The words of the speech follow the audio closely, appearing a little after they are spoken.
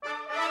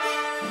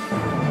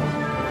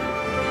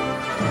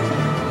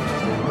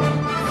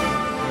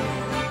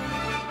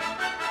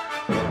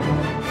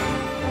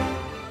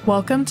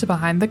Welcome to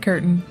Behind the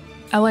Curtain,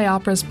 LA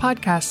Opera's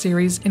podcast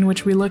series in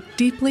which we look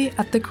deeply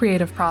at the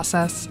creative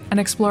process and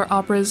explore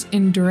opera's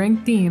enduring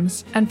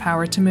themes and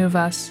power to move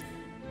us.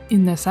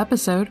 In this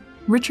episode,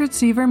 Richard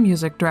Seaver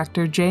music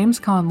director James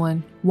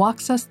Conlon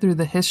walks us through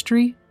the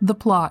history, the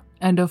plot,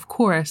 and of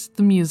course,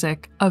 the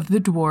music of The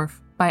Dwarf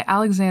by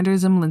Alexander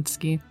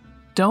Zemlinsky.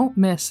 Don't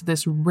miss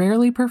this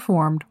rarely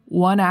performed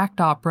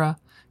one-act opera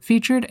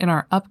featured in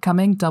our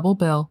upcoming double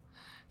bill.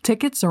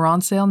 Tickets are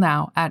on sale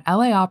now at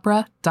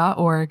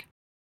laopera.org.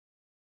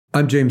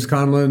 I'm James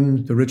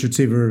Conlon, the Richard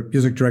Seaver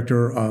music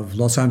director of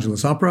Los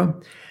Angeles Opera,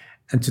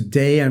 and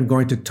today I'm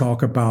going to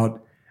talk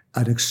about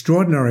an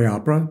extraordinary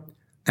opera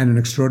and an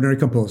extraordinary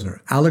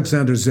composer,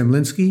 Alexander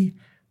Zemlinsky,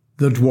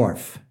 The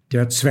Dwarf,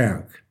 Der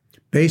Zwerg,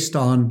 based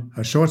on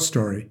a short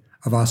story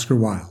of Oscar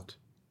Wilde.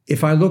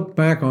 If I look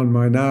back on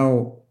my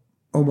now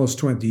almost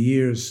 20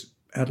 years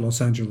at Los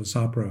Angeles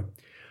Opera,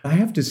 I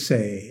have to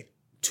say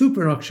two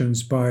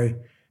productions by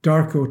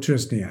Darko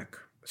Trisniak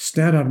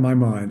stand out in my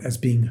mind as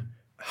being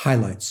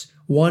highlights.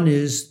 One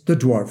is The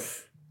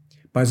Dwarf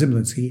by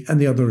Zemlinsky,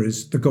 and the other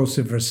is The Ghost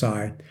of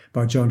Versailles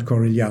by John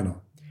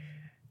Corigliano.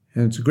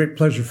 And it's a great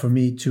pleasure for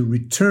me to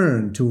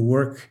return to a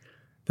work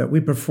that we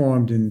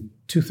performed in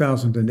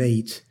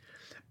 2008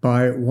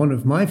 by one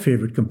of my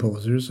favorite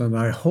composers, and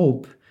I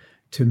hope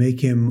to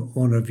make him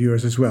one of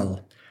yours as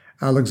well,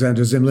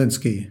 Alexander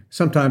Zemlinsky,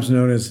 sometimes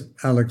known as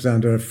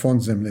Alexander von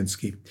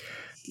Zemlinsky.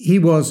 He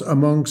was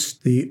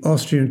amongst the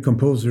Austrian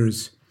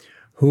composers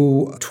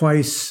who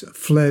twice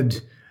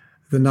fled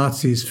the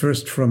Nazis,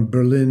 first from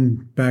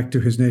Berlin back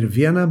to his native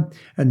Vienna,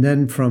 and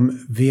then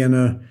from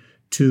Vienna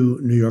to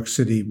New York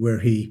City, where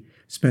he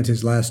spent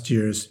his last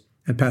years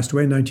and passed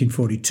away in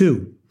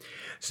 1942.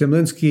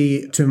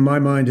 Zemlinsky, to my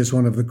mind, is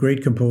one of the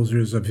great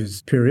composers of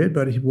his period,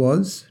 but he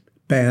was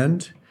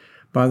banned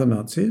by the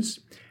Nazis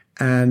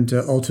and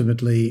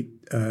ultimately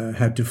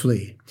had to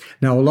flee.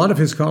 Now, a lot of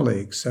his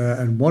colleagues,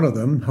 and one of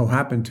them, who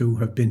happened to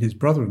have been his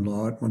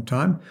brother-in-law at one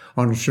time,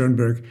 Arnold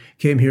Schoenberg,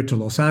 came here to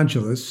Los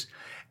Angeles,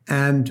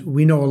 and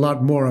we know a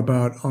lot more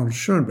about Arnold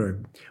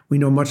Schoenberg. We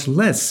know much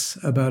less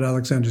about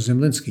Alexander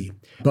Zemlinsky,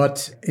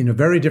 but in a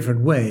very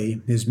different way,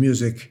 his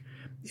music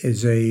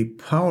is a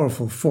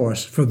powerful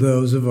force for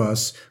those of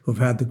us who've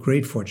had the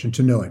great fortune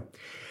to know it.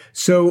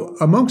 So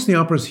amongst the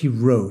operas he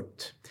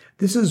wrote,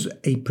 this is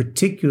a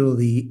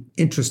particularly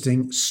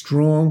interesting,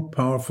 strong,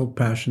 powerful,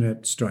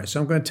 passionate story. So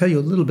I'm going to tell you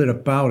a little bit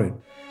about it.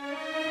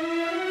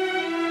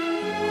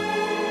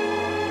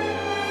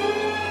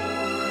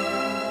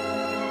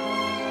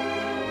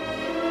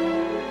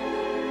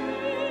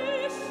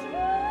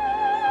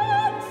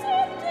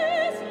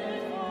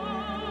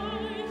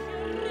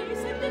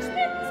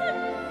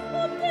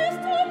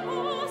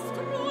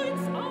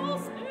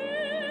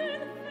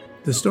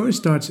 The story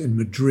starts in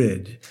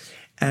Madrid,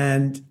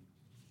 and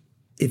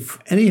if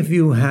any of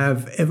you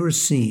have ever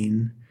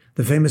seen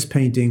the famous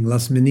painting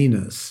Las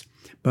Meninas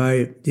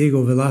by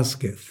Diego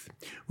Velázquez,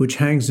 which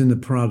hangs in the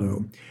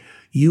Prado,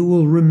 you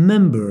will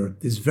remember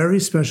this very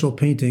special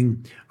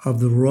painting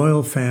of the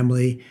royal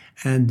family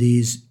and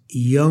these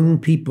young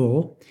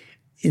people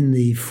in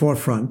the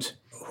forefront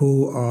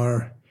who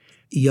are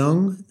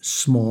young,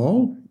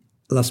 small.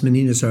 Las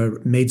Meninas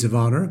are maids of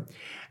honor,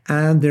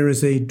 and there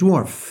is a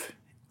dwarf,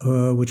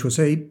 which was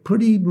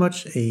pretty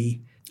much a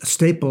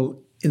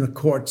staple in the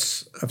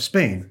courts of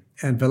Spain.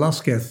 And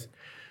Velázquez,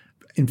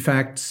 in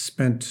fact,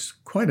 spent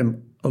quite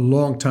a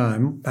long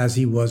time, as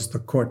he was the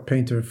court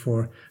painter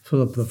for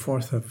Philip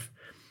IV of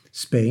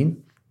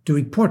Spain,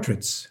 doing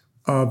portraits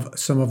of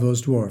some of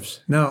those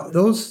dwarfs. Now,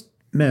 those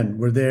men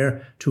were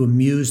there to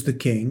amuse the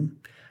king,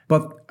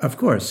 but of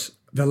course,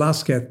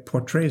 Velázquez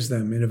portrays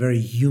them in a very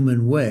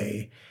human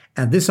way.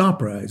 And this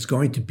opera is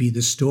going to be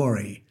the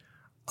story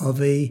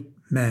of a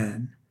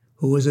man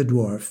who is a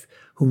dwarf,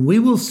 whom we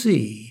will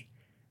see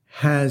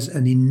has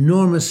an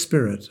enormous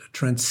spirit, a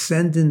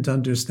transcendent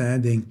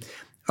understanding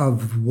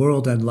of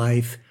world and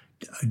life,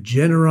 a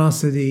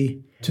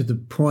generosity to the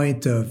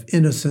point of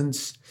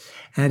innocence,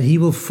 and he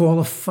will fall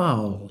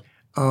afoul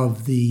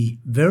of the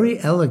very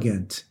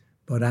elegant,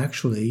 but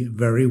actually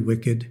very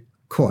wicked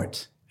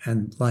court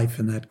and life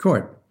in that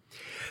court.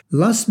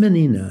 Las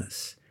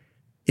Meninas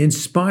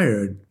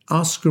inspired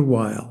Oscar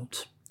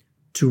Wilde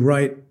to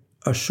write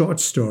a short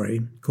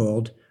story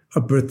called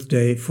A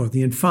Birthday for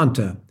the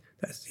Infanta.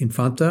 The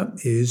Infanta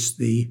is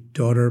the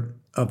daughter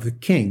of the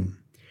king.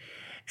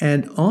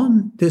 And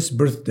on this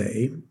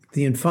birthday,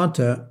 the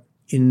Infanta,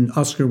 in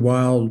Oscar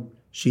Wilde,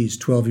 she's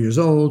 12 years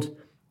old.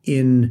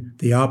 In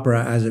the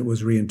opera, as it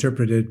was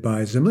reinterpreted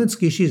by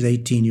Zemlinsky, she's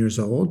 18 years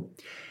old.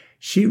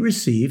 She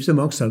receives,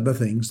 amongst other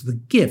things, the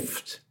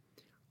gift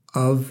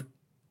of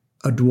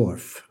a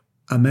dwarf,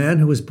 a man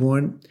who was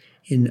born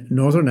in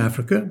northern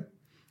Africa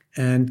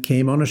and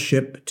came on a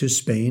ship to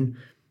Spain,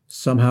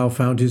 somehow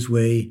found his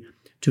way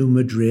to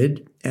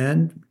Madrid,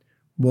 and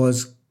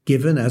was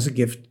given as a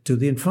gift to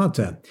the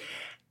Infanta.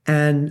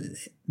 And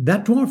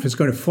that dwarf is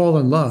going to fall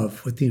in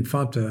love with the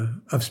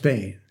Infanta of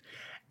Spain.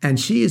 And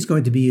she is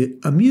going to be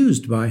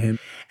amused by him.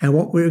 And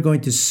what we're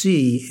going to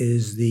see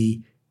is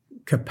the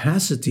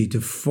capacity to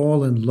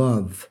fall in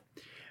love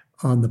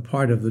on the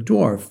part of the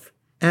dwarf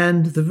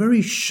and the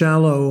very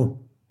shallow,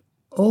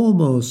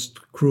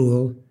 almost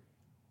cruel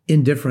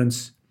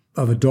indifference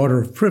of a daughter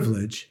of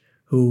privilege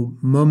who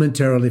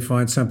momentarily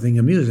finds something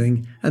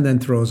amusing and then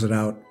throws it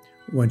out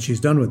when she's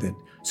done with it.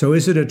 So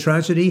is it a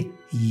tragedy?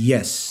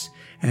 Yes.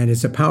 And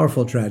it's a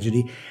powerful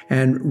tragedy.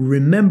 And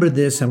remember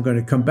this, I'm going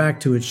to come back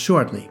to it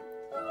shortly.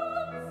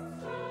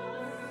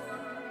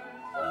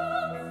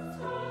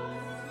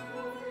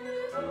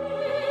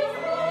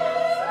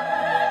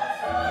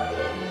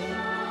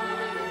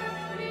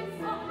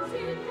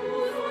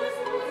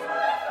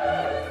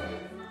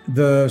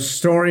 The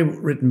story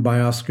written by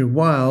Oscar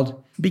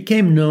Wilde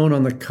became known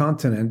on the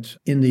continent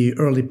in the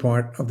early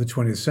part of the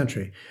 20th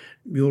century.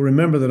 You'll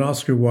remember that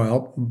Oscar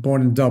Wilde,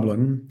 born in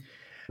Dublin,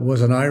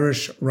 was an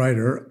Irish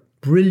writer,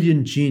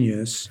 brilliant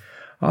genius.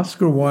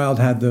 Oscar Wilde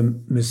had the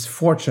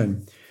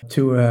misfortune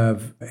to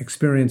have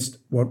experienced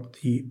what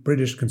the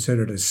British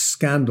considered a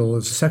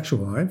scandalous sexual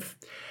life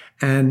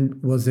and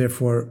was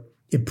therefore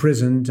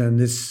imprisoned. And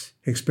this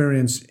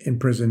experience in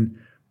prison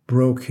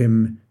broke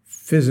him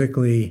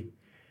physically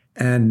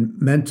and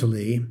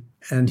mentally.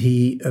 And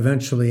he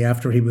eventually,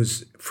 after he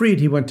was freed,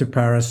 he went to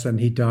Paris and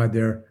he died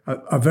there,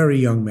 a very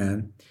young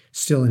man,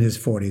 still in his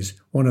 40s,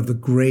 one of the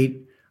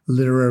great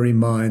literary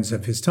minds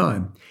of his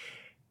time.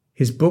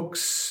 His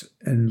books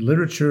and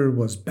literature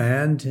was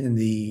banned in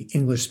the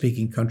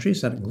English-speaking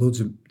countries. That includes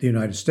the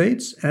United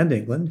States and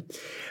England.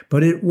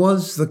 But it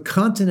was the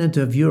continent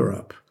of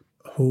Europe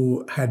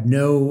who had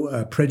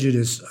no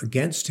prejudice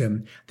against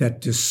him that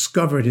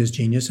discovered his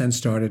genius and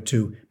started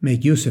to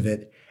make use of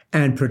it,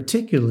 and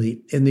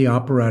particularly in the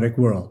operatic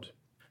world.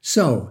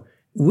 So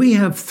we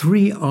have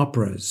 3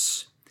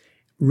 operas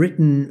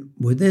written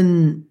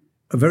within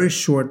a very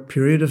short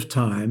period of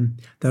time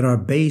that are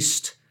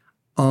based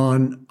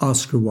on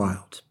Oscar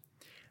Wilde.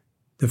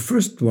 The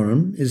first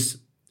one is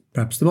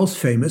perhaps the most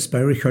famous, by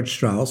Richard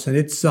Strauss, and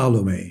it's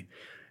Salome.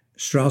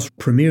 Strauss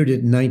premiered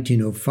it in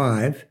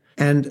 1905,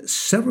 and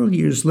several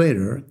years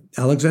later,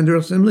 Alexander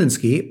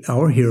Zemlinsky,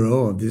 our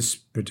hero of this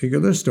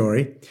particular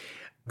story,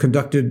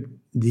 conducted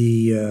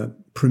the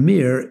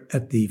premiere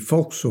at the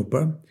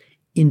Volksoper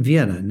in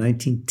Vienna in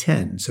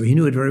 1910, so he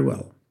knew it very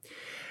well.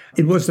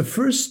 It was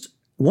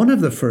one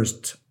of the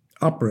first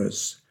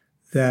operas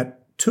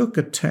that took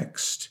a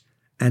text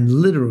and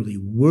literally,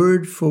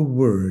 word for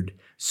word,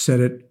 set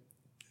it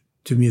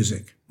to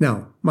music.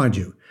 Now, mind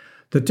you,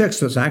 the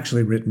text was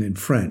actually written in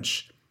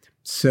French,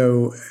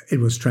 so it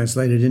was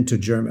translated into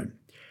German.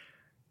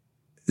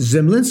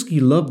 Zemlinsky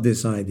loved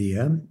this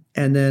idea,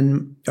 and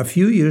then a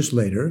few years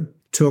later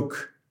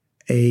took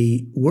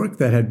a work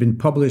that had been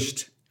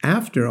published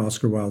after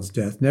Oscar Wilde's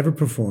death, never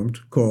performed,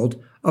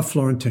 called A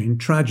Florentine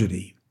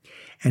Tragedy.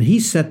 And he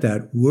set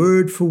that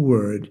word for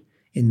word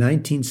in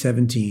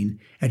 1917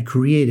 and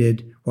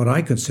created what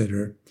I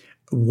consider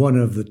one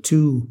of the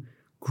 2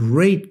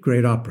 great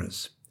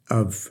operas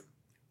of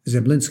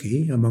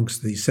Zemlinsky,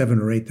 amongst the 7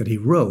 or 8 that he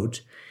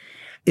wrote.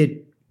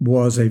 It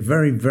was a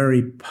very,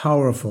 very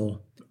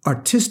powerful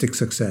artistic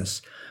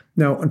success.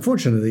 Now,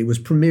 unfortunately, it was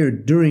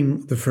premiered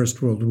during the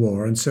First World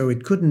War, and so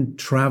it couldn't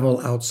travel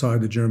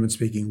outside the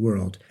German-speaking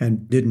world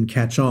and didn't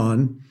catch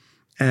on,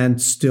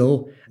 and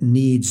still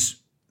needs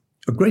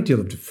a great deal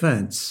of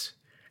defense,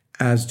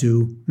 as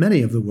do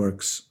many of the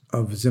works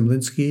of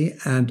Zemlinsky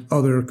and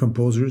other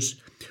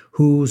composers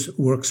whose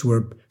works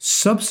were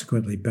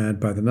subsequently banned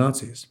by the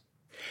Nazis.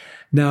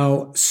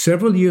 Now,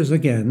 several years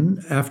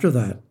again after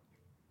that,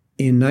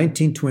 in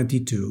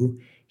 1922,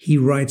 he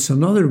writes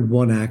another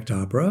 1-act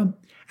opera,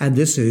 and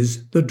this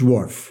is The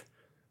Dwarf,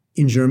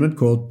 in German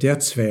called Der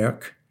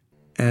Zwerg,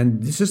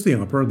 and this is the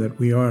opera that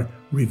we are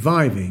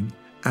reviving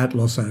at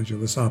Los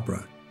Angeles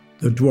Opera,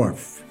 The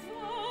Dwarf.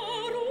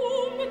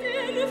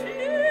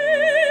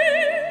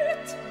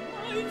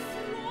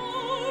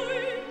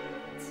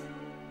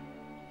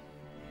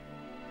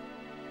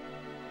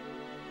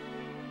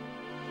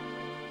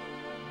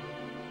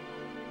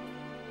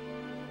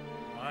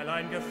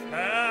 Ein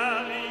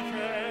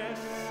gefährliches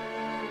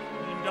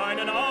in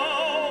deinen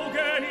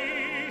Augen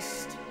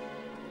ist,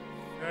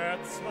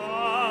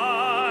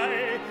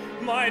 verzeih,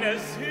 meine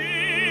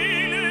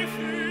Seele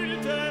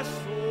fühlt es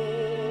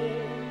so,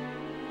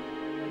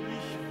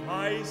 ich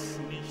weiß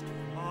nicht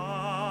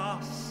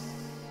was,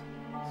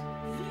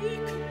 wie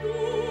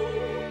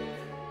klug.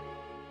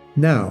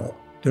 Now,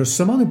 there's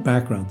some other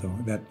background,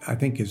 though, that I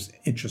think is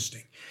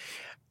interesting.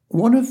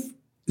 One of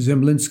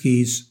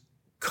Zemlinsky's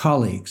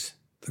colleagues,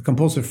 the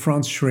composer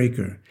Franz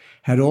Schreker,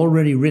 had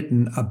already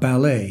written a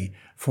ballet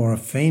for a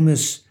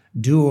famous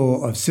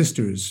duo of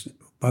sisters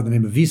by the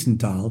name of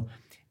Wiesenthal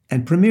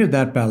and premiered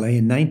that ballet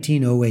in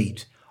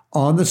 1908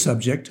 on the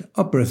subject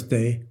A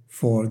Birthday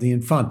for the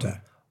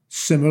Infanta,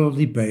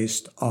 similarly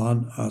based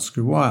on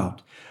Oscar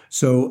Wilde.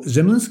 So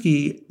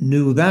Zemlinsky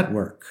knew that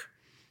work.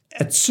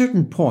 At a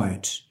certain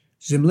point,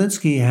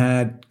 Zemlinsky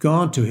had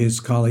gone to his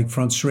colleague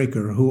Franz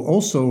Schreker, who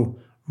also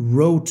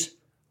wrote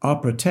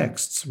opera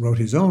texts, wrote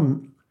his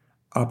own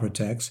opera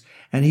texts,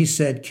 and he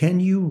said, "Can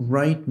you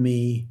write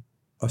me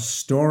a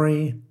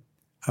story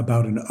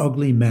about an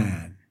ugly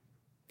man?"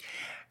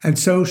 And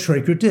so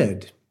Schreker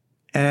did,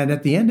 and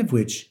at the end of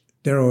which,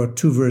 there are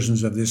two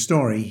versions of this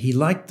story. He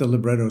liked the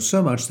libretto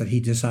so much that he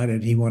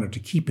decided he wanted to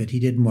keep it. He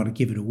didn't want to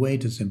give it away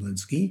to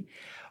Zemlinsky.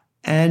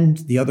 And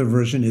the other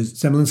version is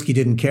Zemlinsky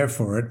didn't care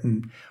for it,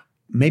 and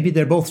maybe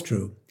they're both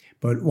true.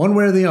 But one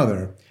way or the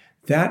other,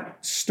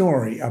 that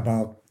story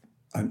about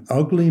an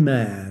ugly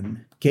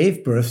man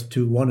gave birth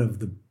to one of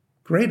the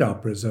great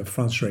operas of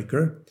Franz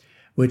Schreker,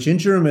 which in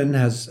German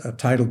has a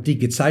title, Die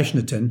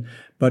Gezeichneten,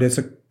 but it's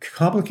a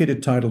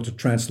complicated title to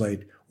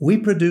translate. We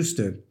produced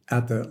it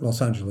at the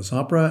Los Angeles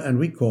Opera, and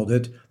we called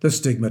it The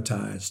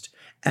Stigmatized.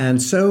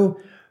 And so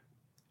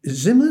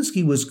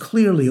Zemlinsky was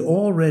clearly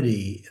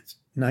already,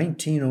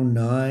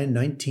 1909,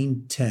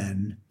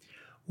 1910,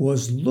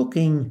 was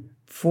looking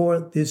for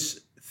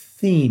this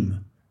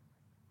theme,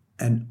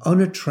 an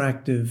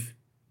unattractive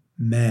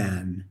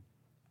man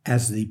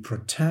as the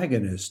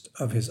protagonist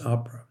of his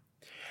opera.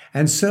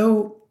 And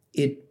so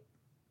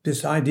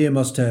this idea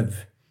must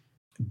have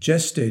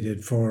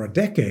gestated for a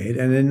decade,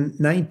 and in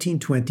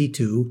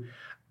 1922,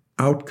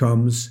 out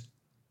comes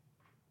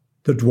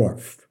The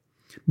Dwarf.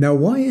 Now,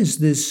 why is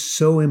this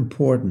so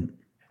important?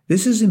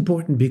 This is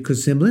important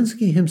because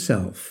Zemlinsky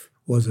himself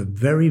was a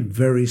very,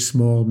 very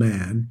small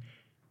man,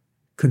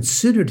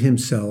 considered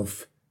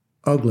himself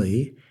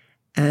ugly,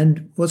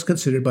 and was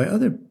considered by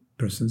other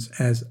persons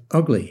as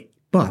ugly.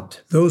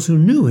 But those who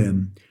knew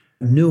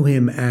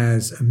him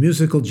as a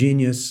musical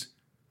genius,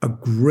 a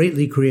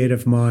greatly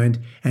creative mind,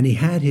 and he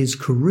had his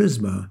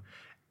charisma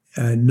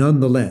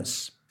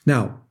nonetheless.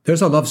 Now,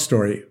 there's a love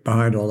story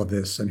behind all of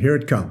this, and here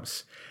it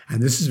comes.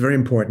 And this is very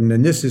important,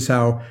 and this is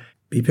how,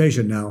 be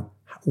patient now,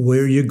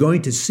 where you're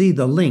going to see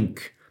the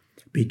link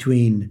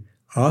between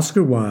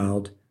Oscar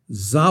Wilde,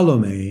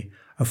 Salome,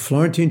 A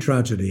Florentine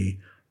Tragedy,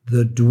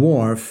 The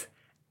Dwarf,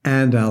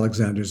 and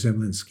Alexander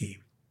Zemlinsky.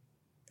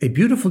 A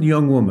beautiful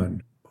young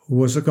woman who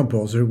was a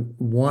composer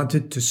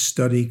wanted to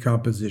study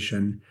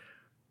composition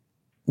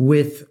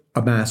with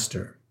a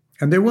master.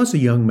 And there was a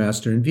young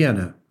master in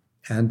Vienna,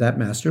 and that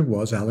master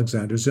was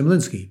Alexander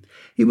Zemlinsky.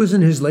 He was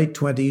in his late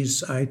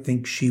 20s. I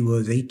think she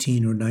was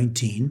 18 or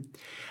 19.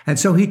 And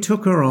so he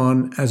took her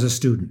on as a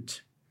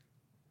student.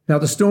 Now,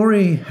 the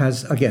story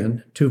has,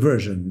 again, two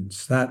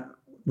versions, that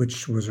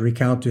which was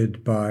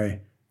recounted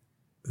by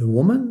the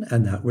woman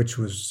and that which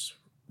was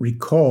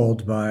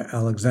recalled by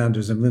Alexander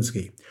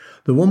Zemlinsky.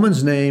 The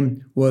woman's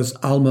name was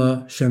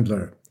Alma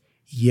Schindler.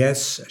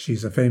 Yes,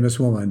 she's a famous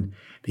woman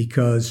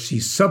because she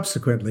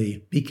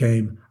subsequently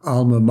became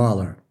Alma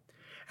Mahler.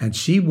 And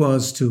she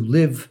was to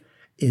live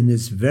in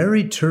this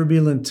very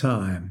turbulent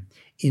time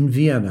in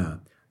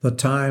Vienna, the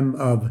time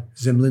of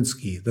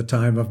Zemlinsky, the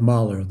time of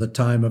Mahler, the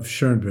time of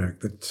Schoenberg,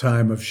 the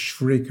time of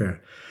Schreker,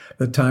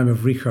 the time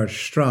of Richard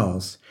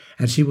Strauss.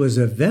 And she was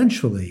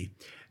eventually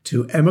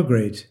to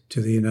emigrate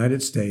to the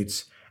United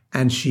States,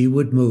 and she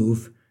would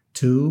move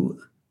to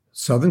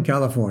Southern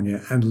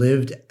California and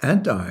lived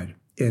and died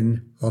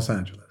in Los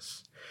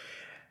Angeles.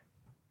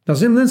 Now,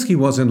 Zemlinsky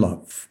was in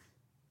love,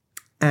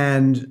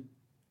 and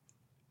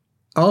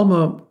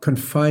Alma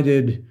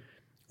confided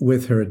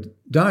with her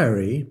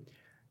diary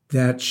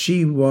that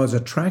she was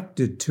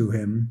attracted to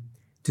him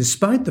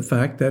despite the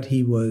fact that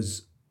he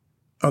was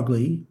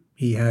ugly.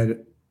 He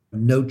had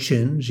no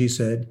chin, she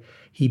said.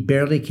 He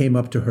barely came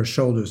up to her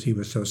shoulders, he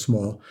was so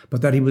small,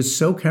 but that he was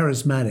so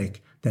charismatic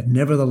that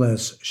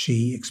nevertheless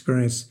she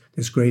experienced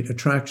this great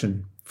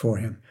attraction for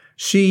him.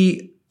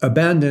 She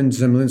abandoned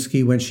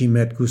Zemlinsky when she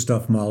met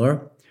Gustav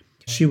Mahler.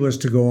 She was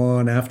to go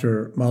on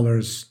after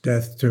Mahler's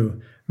death to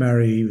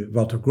marry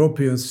Walter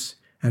Gropius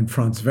and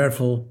Franz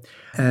Werfel.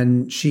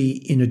 And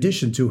she, in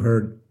addition to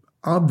her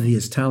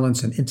obvious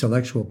talents and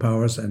intellectual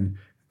powers and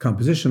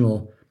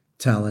compositional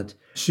talent,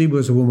 she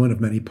was a woman of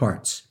many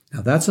parts.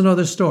 Now, that's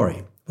another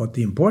story. But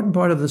the important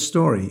part of the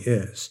story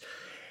is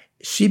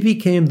she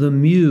became the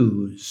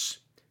muse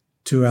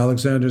to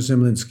Alexander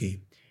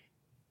Zemlinsky,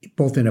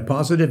 both in a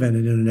positive and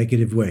in a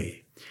negative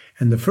way.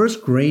 And the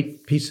first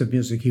great piece of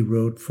music he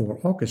wrote for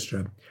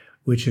orchestra,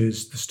 which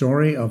is the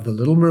story of the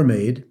Little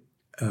Mermaid,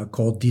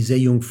 called Die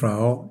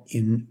Seejungfrau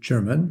in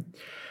German,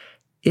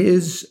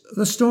 is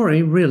the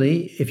story,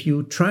 really, if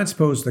you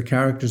transpose the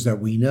characters that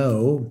we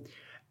know,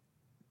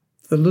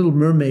 the Little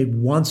Mermaid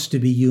wants to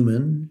be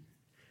human.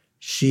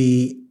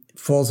 She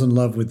falls in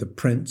love with the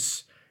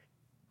prince.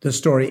 The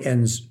story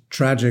ends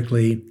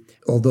tragically,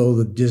 although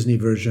the Disney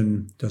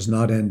version does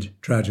not end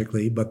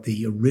tragically, but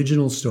the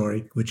original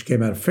story, which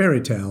came out of fairy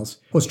tales,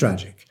 was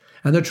tragic.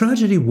 And the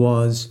tragedy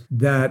was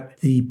that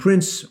the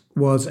prince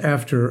was,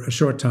 after a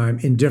short time,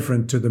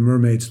 indifferent to the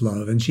mermaid's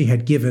love, and she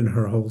had given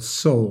her whole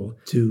soul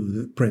to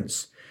the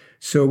prince.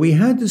 So we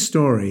had the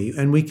story,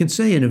 and we can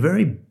say in a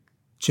very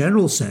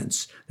general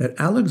sense that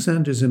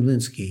Alexander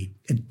Zemlinsky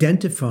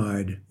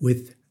identified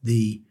with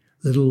the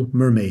Little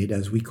Mermaid,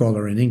 as we call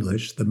her in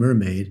English, the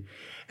mermaid,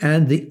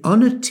 And the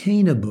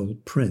unattainable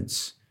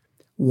prince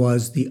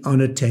was the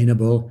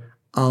unattainable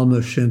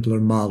Alma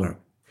Schindler-Mahler.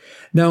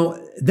 Now,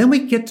 then we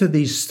get to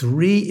these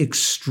three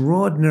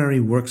extraordinary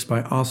works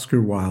by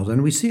Oscar Wilde,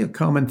 and we see a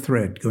common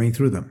thread going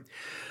through them.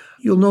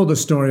 You'll know the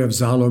story of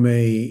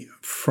Salome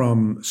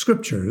from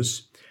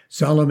scriptures.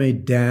 Salome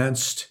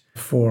danced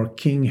for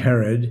King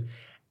Herod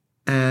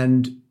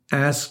and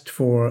asked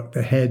for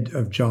the head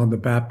of John the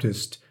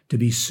Baptist to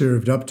be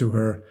served up to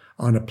her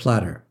on a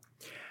platter.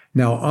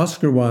 Now,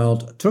 Oscar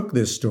Wilde took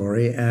this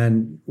story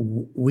and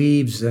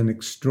weaves an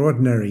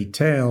extraordinary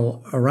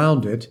tale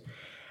around it.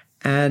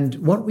 And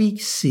what we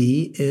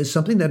see is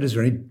something that is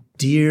very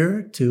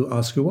dear to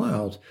Oscar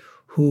Wilde,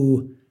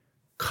 who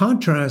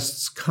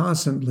contrasts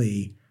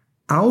constantly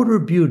outer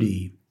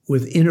beauty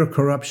with inner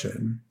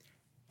corruption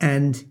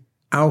and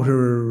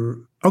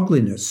outer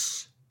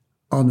ugliness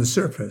on the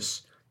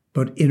surface,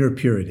 but inner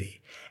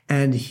purity.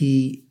 And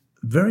he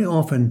very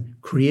often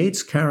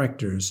creates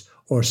characters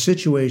or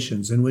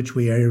situations in which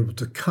we are able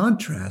to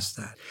contrast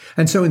that.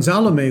 And so in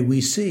Salome,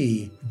 we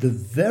see the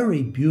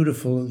very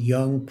beautiful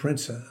young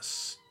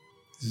princess,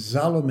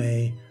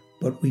 Salome,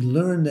 but we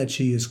learn that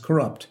she is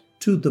corrupt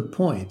to the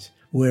point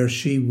where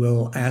she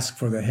will ask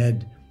for the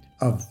head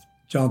of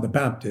John the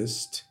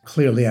Baptist,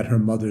 clearly at her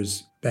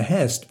mother's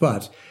behest,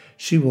 but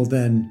she will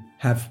then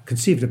have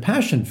conceived a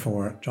passion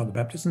for John the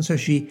Baptist, and so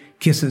she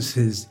kisses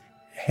his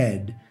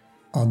head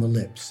on the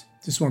lips.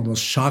 This is one of those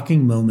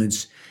shocking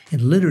moments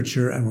in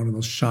literature and one of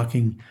those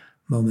shocking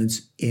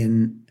moments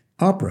in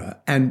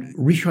opera. And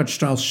Richard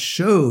Strauss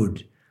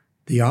showed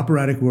the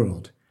operatic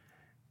world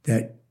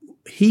that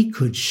he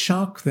could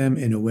shock them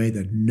in a way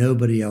that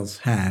nobody else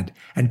had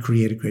and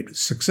create a great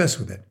success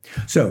with it.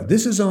 So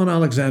this is on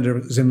Alexander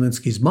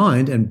Zemlinsky's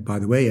mind, and by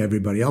the way,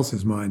 everybody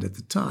else's mind at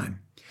the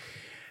time.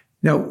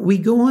 Now, we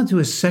go on to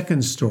a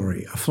second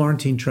story, a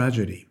Florentine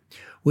tragedy,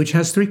 which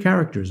has three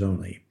characters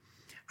only.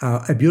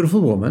 A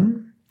beautiful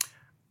woman,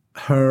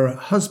 her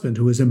husband,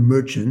 who is a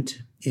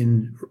merchant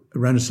in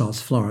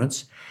Renaissance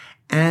Florence,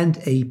 and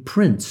a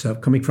prince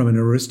coming from an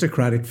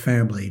aristocratic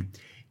family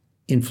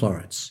in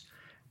Florence.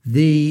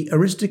 The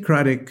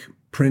aristocratic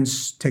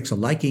prince takes a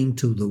liking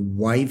to the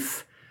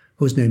wife,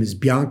 whose name is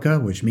Bianca,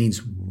 which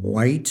means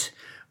white,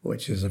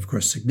 which is, of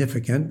course,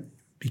 significant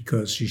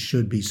because she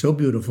should be so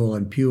beautiful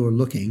and pure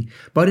looking,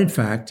 but in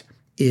fact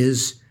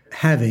is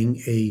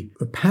having a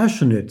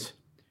passionate,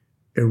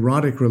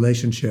 erotic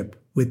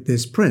relationship with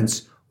this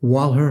prince,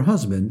 while her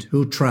husband,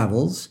 who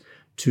travels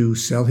to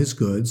sell his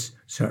goods,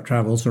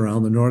 travels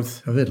around the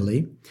north of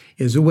Italy,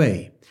 is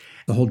away.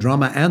 The whole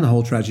drama and the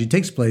whole tragedy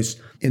takes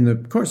place in the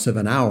course of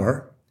an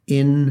hour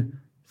in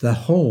the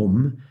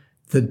home,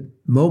 the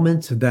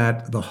moment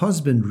that the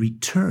husband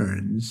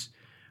returns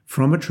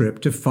from a trip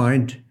to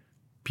find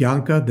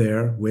Bianca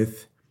there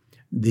with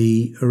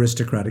the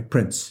aristocratic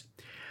prince.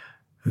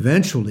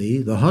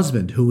 Eventually, the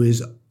husband, who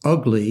is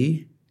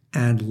ugly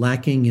and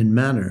lacking in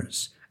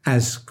manners,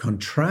 as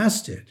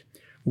contrasted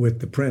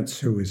with the prince,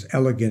 who is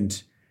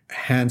elegant,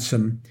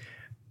 handsome,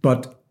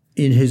 but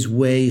in his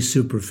way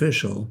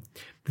superficial,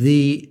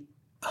 the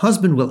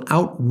husband will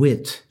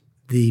outwit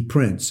the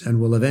prince and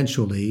will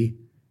eventually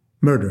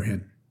murder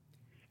him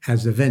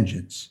as a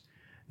vengeance.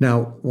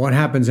 Now, what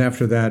happens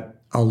after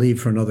that, I'll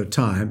leave for another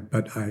time,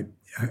 but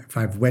if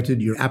I've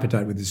whetted your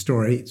appetite with the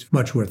story, it's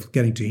much worth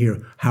getting to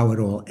hear how it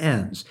all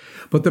ends.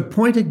 But the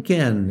point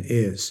again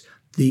is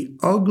the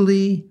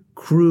ugly,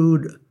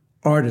 crude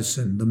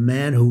artisan, the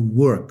man who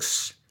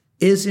works,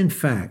 is in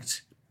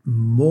fact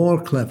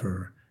more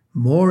clever,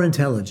 more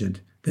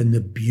intelligent than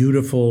the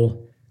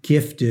beautiful,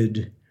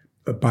 gifted,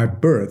 by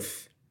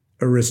birth,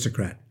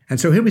 aristocrat. And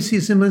so here we see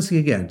Zemlinsky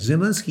again.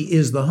 Zemlinsky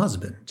is the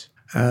husband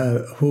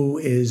who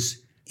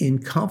is in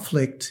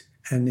conflict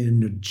and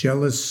in a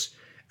jealous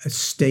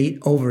state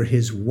over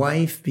his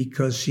wife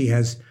because she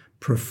has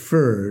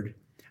preferred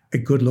a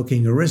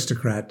good-looking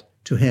aristocrat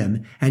to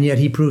him, and yet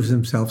he proves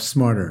himself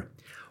smarter.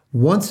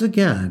 Once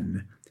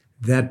again,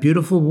 that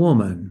beautiful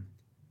woman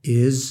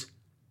is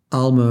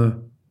Alma,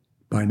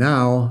 by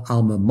now,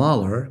 Alma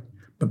Mahler,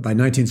 but by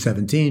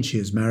 1917, she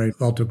is married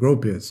Walter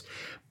Gropius.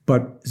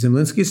 But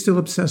Zemlinsky is still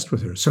obsessed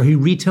with her. So he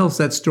retells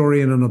that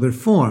story in another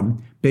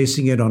form,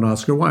 basing it on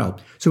Oscar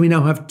Wilde. So we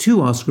now have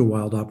two Oscar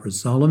Wilde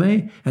operas,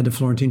 Salome and The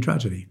Florentine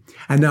Tragedy.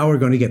 And now we're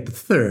going to get the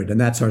third,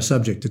 and that's our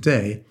subject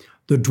today,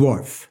 The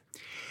Dwarf.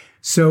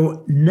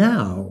 So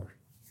now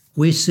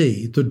we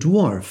see the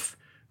dwarf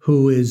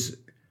who is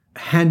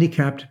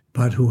handicapped,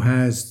 but who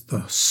has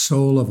the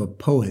soul of a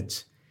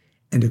poet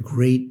and a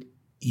great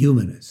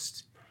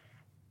humanist.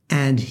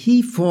 And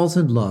he falls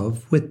in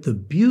love with the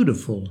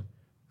beautiful,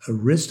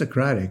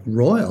 aristocratic,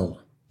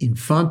 royal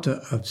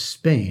Infanta of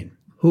Spain,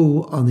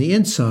 who on the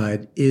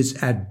inside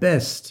is at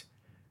best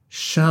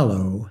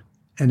shallow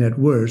and at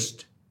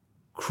worst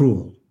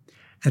cruel.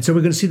 And so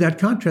we're going to see that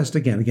contrast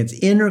again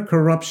against inner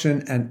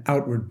corruption and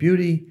outward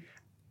beauty,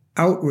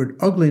 outward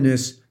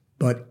ugliness,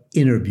 but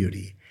inner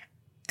beauty.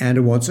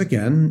 And once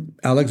again,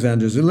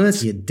 Alexander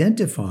Zemlinsky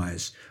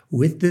identifies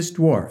with this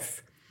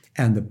dwarf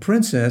And the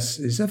princess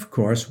is, of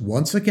course,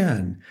 once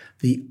again,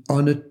 the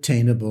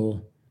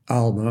unattainable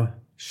Alma,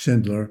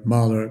 Schindler,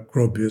 Mahler,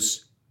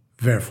 Gropius,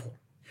 Werfel.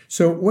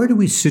 So where do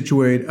we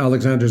situate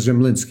Alexander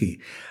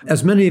Zemlinsky?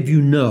 As many of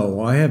you know,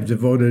 I have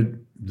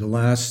devoted the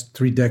last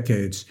 3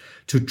 decades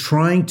to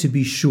trying to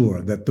be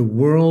sure that the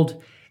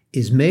world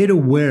is made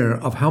aware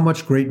of how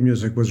much great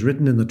music was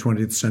written in the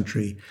 20th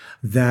century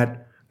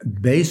that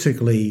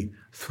basically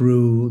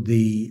through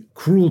the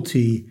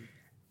cruelty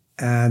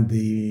and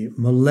the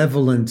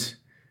malevolent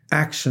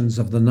actions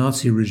of the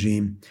Nazi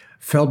regime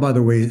fell by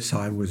the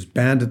wayside, was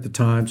banned at the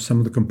time. Some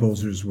of the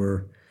composers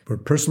were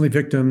personally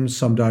victims,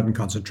 some died in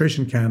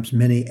concentration camps,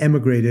 many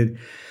emigrated.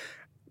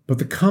 But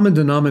the common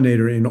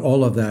denominator in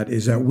all of that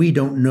is that we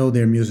don't know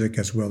their music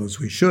as well as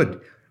we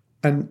should.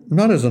 And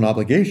not as an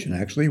obligation,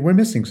 actually, we're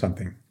missing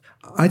something.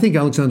 I think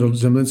Alexander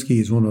Zemlinsky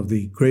is one of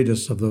the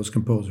greatest of those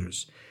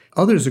composers.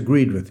 Others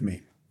agreed with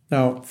me.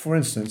 Now, for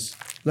instance,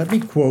 let me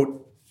quote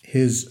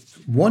his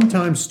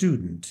one-time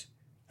student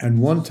and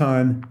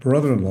one-time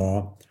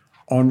brother-in-law,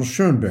 Arnold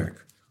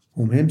Schoenberg,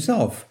 whom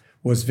himself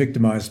was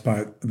victimized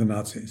by the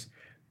Nazis.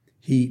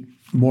 He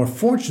more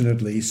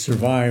fortunately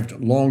survived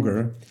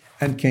longer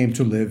and came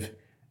to live,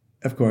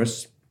 of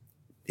course,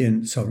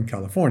 in Southern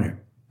California.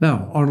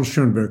 Now, Arnold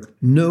Schoenberg,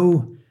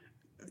 no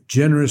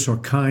generous or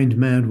kind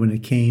man when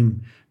it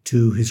came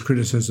to his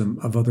criticism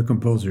of other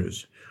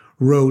composers,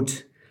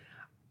 wrote,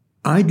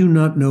 "I do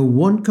not know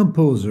one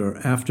composer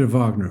after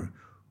Wagner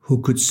who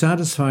could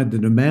satisfy the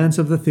demands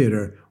of the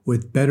theater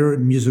with better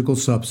musical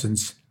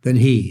substance than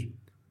he,"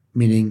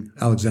 meaning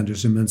Alexander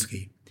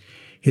Zemlinsky.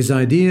 His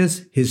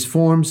ideas, his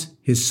forms,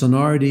 his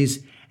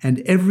sonorities, and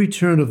every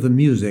turn of the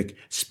music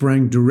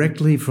sprang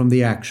directly from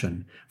the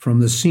action, from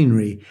the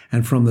scenery,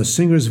 and from the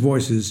singers'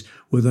 voices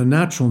with a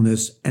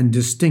naturalness and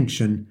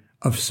distinction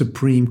of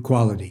supreme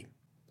quality.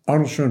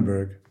 Arnold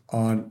Schoenberg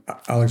on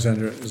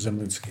Alexander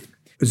Zemlinsky.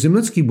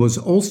 Zemlinsky was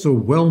also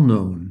well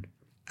known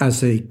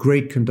as a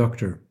great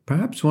conductor,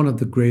 perhaps one of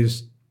the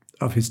greatest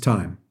of his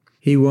time.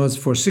 He was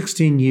for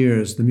 16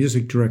 years the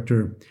music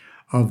director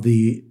of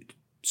the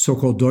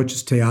so-called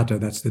Deutsches Theater,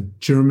 that's the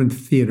German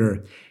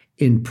theater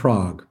in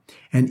Prague.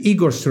 And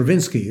Igor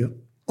Stravinsky,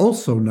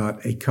 also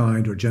not a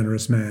kind or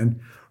generous man,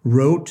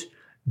 wrote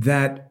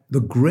that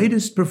the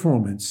greatest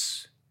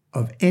performance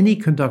of any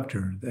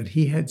conductor that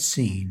he had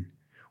seen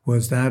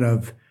was that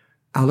of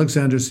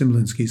Alexander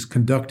Zemlinsky's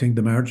conducting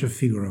The Marriage of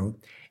Figaro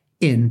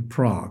in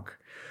Prague.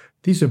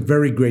 These are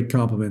very great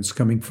compliments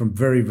coming from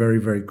very, very,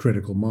 very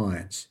critical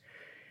minds.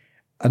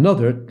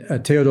 Another,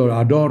 Theodor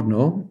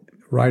Adorno,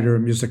 writer,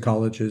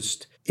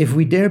 musicologist, "If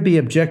we dare be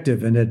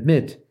objective and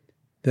admit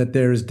that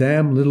there is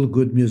damn little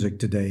good music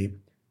today,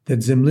 that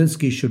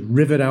Zemlinsky should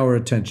rivet our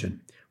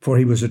attention, for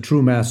he was a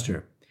true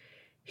master.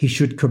 He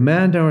should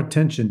command our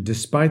attention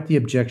despite the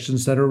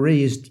objections that are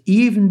raised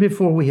even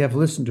before we have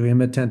listened to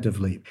him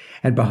attentively,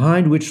 and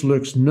behind which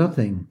lurks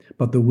nothing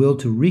but the will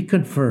to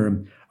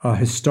reconfirm a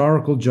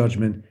historical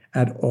judgment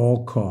at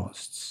all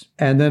costs."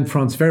 And then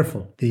Franz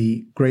Werfel,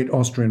 the great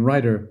Austrian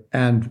writer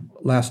and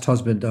last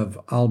husband of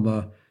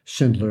Alma,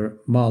 Schindler,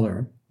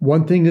 Mahler.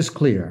 "One thing is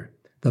clear.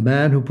 The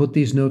man who put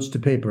these notes to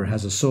paper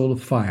has a soul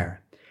of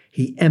fire.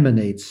 He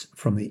emanates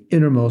from the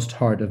innermost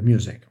heart of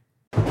music."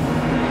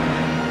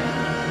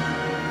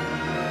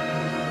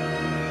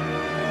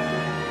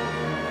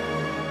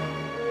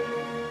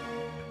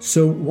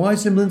 So why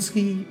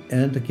Zemlinsky?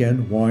 And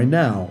again, why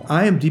now?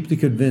 I am deeply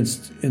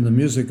convinced in the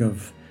music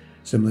of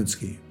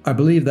Zemlinsky. I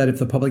believe that if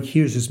the public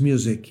hears his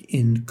music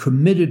in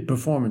committed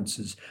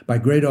performances by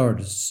great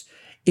artists,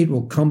 it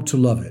will come to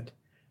love it.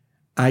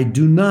 I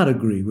do not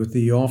agree with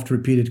the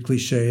oft-repeated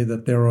cliché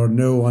that there are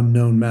no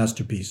unknown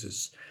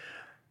masterpieces.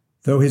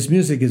 Though his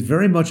music is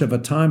very much of a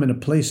time and a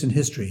place in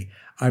history,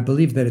 I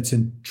believe that its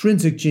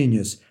intrinsic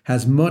genius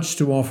has much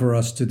to offer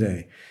us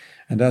today.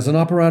 And as an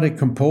operatic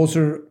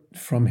composer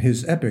from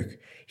his epoch,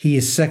 he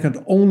is second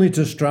only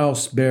to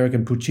Strauss, Berg,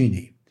 and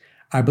Puccini.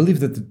 I believe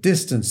that the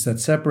distance that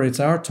separates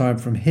our time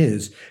from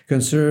his can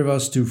serve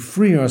us to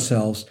free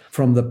ourselves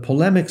from the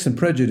polemics and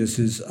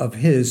prejudices of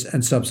his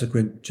and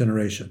subsequent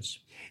generations.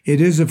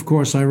 It is, of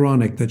course,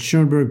 ironic that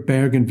Schoenberg,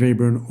 Berg, and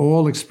Webern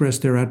all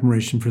expressed their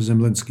admiration for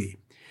Zemlinsky.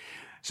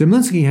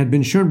 Zemlinsky had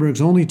been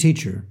Schoenberg's only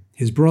teacher,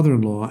 his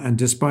brother-in-law, and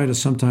despite a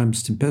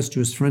sometimes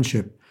tempestuous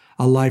friendship,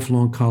 a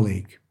lifelong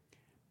colleague.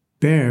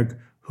 Berg,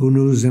 who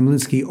knew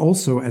Zemlinsky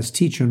also as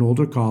teacher and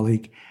older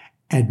colleague,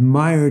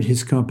 admired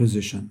his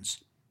compositions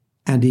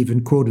and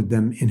even quoted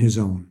them in his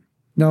own.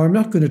 Now, I'm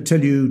not going to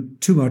tell you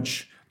too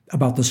much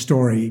about the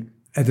story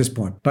at this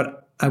point,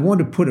 but I want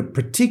to put a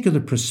particular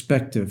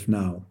perspective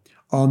now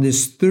on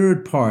this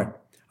third part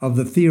of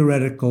the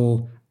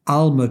theoretical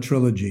Alma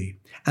trilogy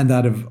and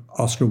that of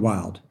Oscar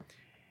Wilde.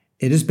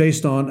 It is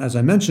based on, as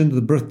I mentioned,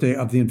 the birthday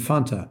of the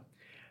Infanta.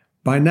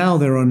 By now,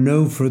 there are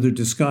no further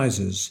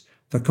disguises.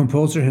 The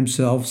composer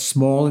himself,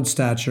 small in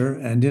stature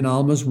and, in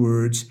Alma's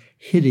words,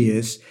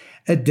 hideous,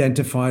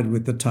 identified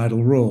with the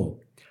title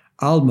role.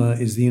 Alma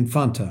is the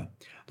Infanta,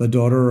 the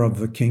daughter of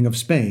the King of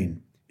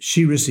Spain.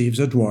 She receives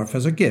a dwarf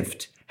as a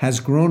gift, has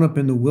grown up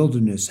in the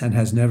wilderness and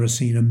has never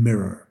seen a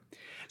mirror.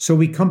 So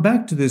we come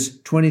back to this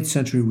 20th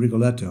century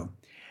Rigoletto,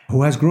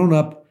 who has grown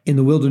up in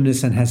the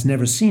wilderness and has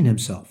never seen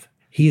himself.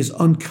 He is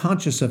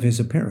unconscious of his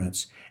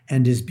appearance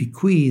and is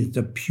bequeathed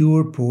a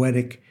pure,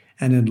 poetic,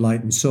 and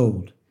enlightened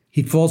soul.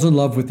 He falls in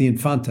love with the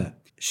Infanta.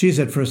 She is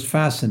at first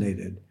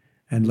fascinated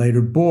and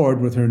later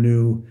bored with her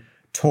new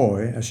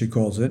toy, as she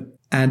calls it,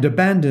 and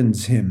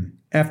abandons him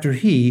after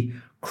he,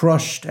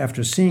 crushed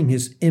after seeing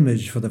his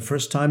image for the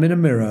first time in a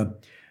mirror,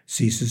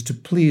 ceases to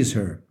please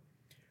her.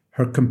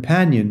 Her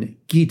companion,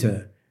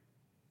 Gita,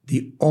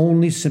 the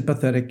only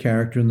sympathetic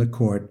character in the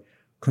court,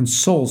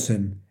 consoles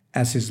him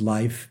as his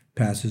life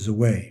passes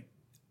away.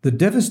 The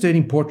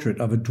devastating portrait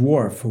of a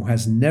dwarf who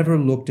has never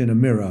looked in a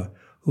mirror,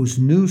 whose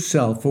new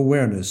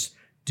self-awareness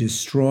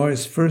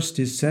destroys first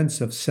his sense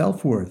of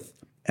self-worth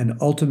and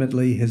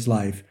ultimately his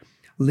life,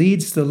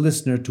 leads the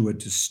listener to a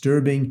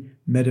disturbing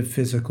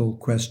metaphysical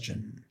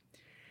question.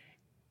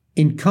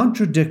 In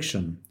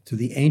contradiction to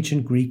the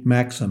ancient Greek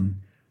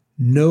maxim,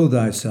 know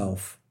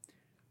thyself,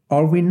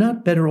 are we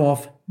not better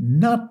off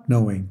not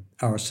knowing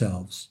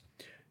ourselves?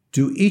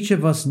 Do each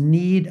of us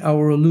need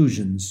our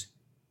illusions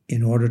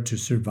in order to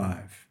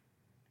survive?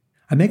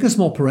 I make a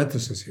small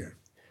parenthesis here.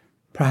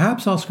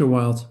 Perhaps Oscar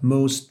Wilde's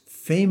most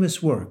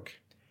famous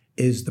work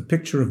is The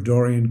Picture of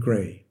Dorian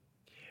Gray,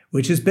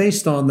 which is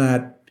based on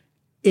that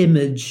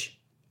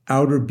image,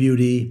 outer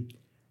beauty,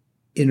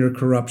 inner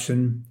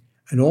corruption,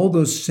 and all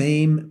those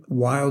same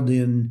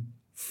Wildean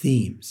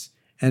themes.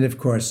 And of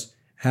course,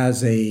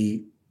 has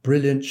a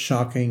brilliant,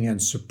 shocking,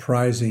 and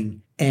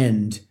surprising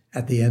end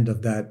at the end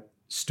of that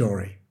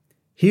story.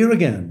 Here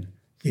again,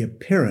 the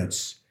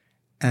appearance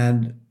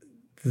and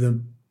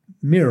the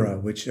mirror,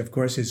 which of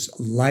course is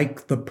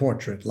like the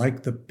portrait,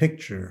 like the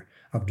picture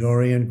of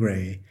Dorian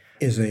Gray,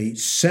 is a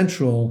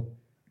central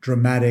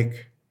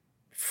dramatic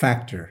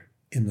factor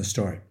in the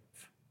story.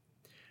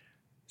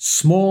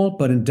 Small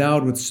but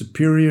endowed with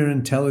superior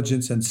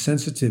intelligence and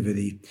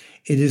sensitivity,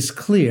 it is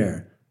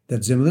clear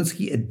that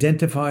Zemlinsky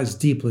identifies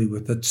deeply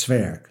with the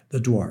Zwerg, the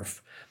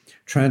dwarf,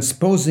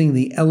 transposing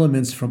the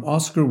elements from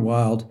Oscar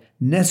Wilde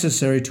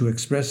necessary to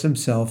express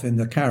himself in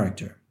the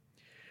character.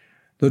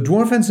 The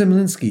dwarf and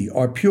Zemlinsky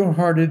are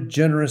pure-hearted,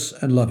 generous,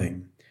 and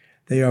loving.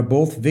 They are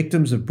both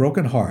victims of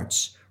broken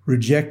hearts,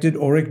 rejected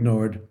or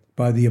ignored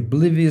by the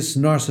oblivious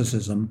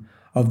narcissism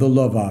of the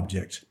love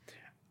object.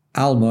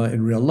 Alma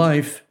in real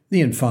life, the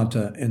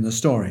Infanta in the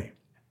story.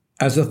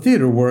 As a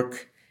theater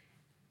work,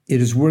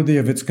 it is worthy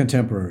of its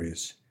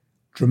contemporaries.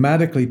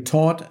 Dramatically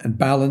taut and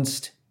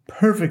balanced,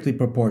 perfectly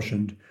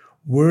proportioned,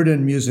 word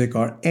and music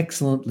are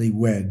excellently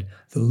wed,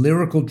 the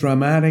lyrical,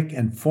 dramatic,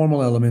 and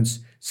formal elements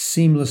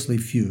seamlessly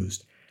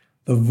fused.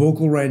 The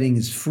vocal writing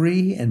is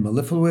free and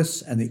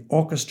mellifluous, and the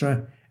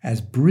orchestra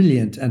as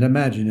brilliant and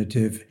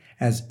imaginative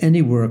as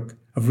any work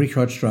of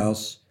Richard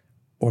Strauss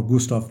or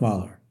Gustav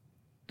Mahler.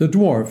 The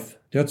Dwarf,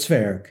 der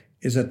Zwerg,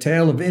 is a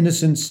tale of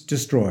innocence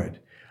destroyed,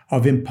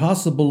 of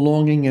impossible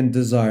longing and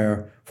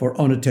desire for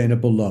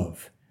unattainable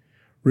love.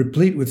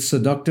 Replete with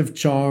seductive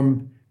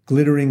charm,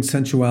 glittering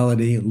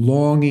sensuality,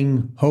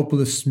 longing,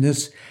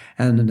 hopelessness,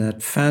 and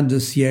that fin de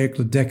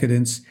siècle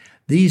decadence,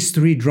 these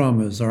three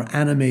dramas are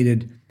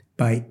animated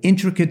by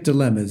intricate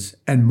dilemmas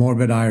and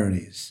morbid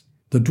ironies.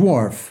 The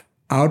dwarf,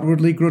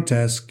 outwardly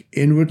grotesque,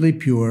 inwardly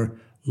pure,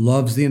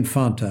 loves the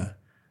Infanta.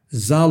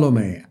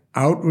 Salome,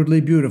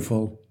 outwardly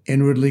beautiful,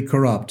 inwardly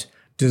corrupt,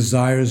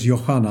 desires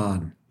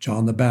Yohanan,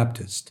 John the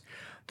Baptist.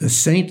 The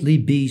saintly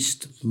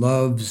beast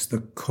loves the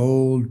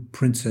cold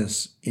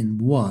princess in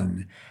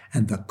one,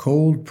 and the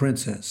cold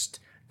princess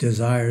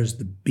desires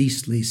the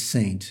beastly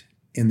saint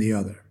in the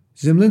other.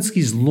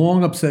 Zemlinsky's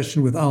long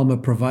obsession with Alma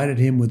provided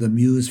him with a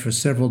muse for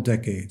several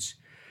decades.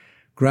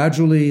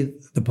 Gradually,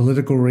 the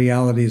political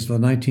realities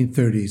of the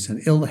 1930s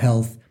and ill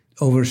health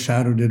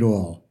overshadowed it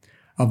all.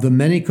 Of the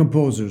many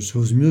composers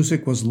whose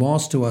music was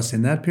lost to us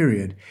in that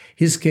period,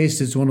 his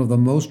case is one of the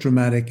most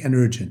dramatic and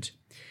urgent.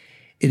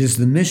 It is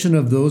the mission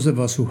of those of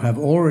us who have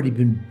already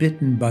been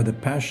bitten by the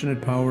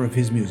passionate power of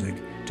his music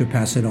to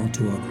pass it on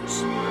to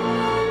others.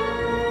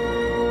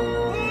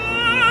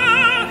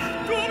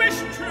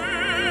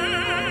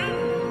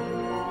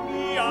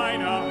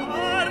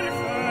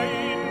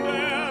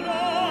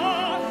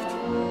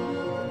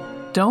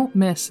 Don't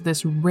miss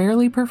this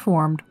rarely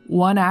performed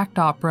one-act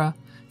opera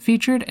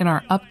featured in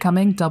our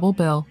upcoming double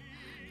bill.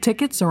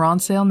 Tickets are on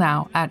sale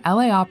now at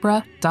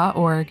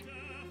laopera.org.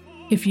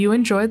 If you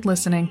enjoyed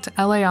listening to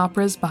LA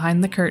Opera's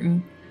Behind the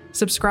Curtain,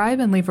 subscribe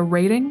and leave a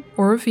rating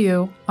or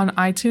review on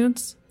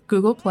iTunes,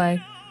 Google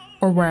Play,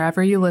 or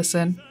wherever you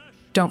listen.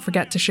 Don't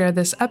forget to share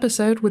this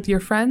episode with your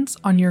friends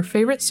on your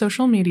favorite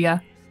social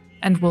media,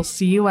 and we'll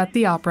see you at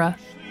the opera.